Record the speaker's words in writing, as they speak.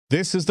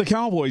This is the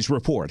Cowboys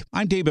Report.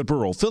 I'm David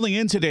Burrell, filling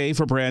in today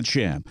for Brad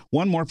Sham.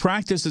 One more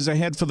practice is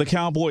ahead for the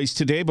Cowboys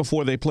today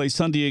before they play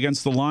Sunday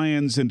against the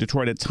Lions in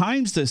Detroit. At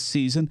times this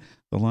season,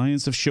 the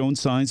Lions have shown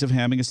signs of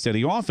having a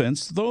steady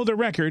offense, though their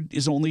record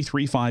is only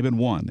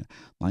 3-5-1.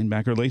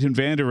 Linebacker Leighton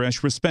Vander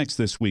Esch respects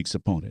this week's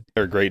opponent.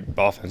 They're a great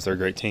offense. They're a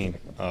great team.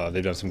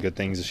 They've done some good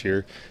things this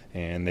year,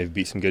 and they've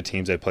beat some good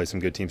teams. They've played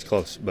some good teams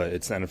close, but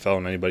it's the NFL,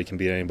 and anybody can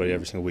beat anybody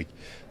every single week.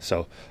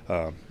 So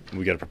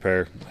we got to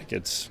prepare like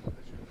it's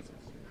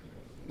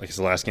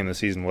the last game of the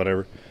season,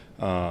 whatever,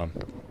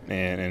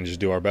 and just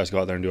do our best, go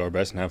out there and do our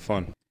best and have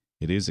fun.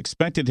 It is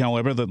expected,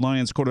 however, that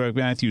Lions quarterback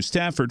Matthew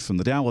Stafford from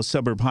the Dallas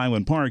suburb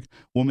Highland Park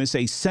will miss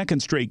a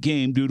second straight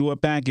game due to a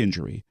back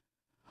injury.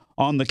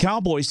 On the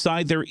Cowboys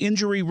side, their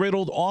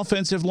injury-riddled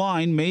offensive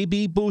line may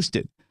be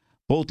boosted.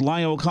 Both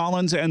Lyle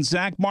Collins and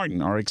Zach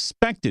Martin are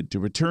expected to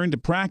return to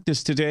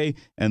practice today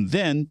and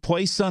then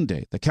play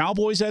Sunday. The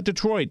Cowboys at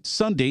Detroit,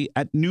 Sunday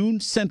at noon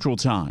Central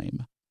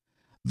Time.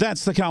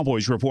 That's the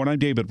Cowboys Report. I'm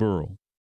David Burrell.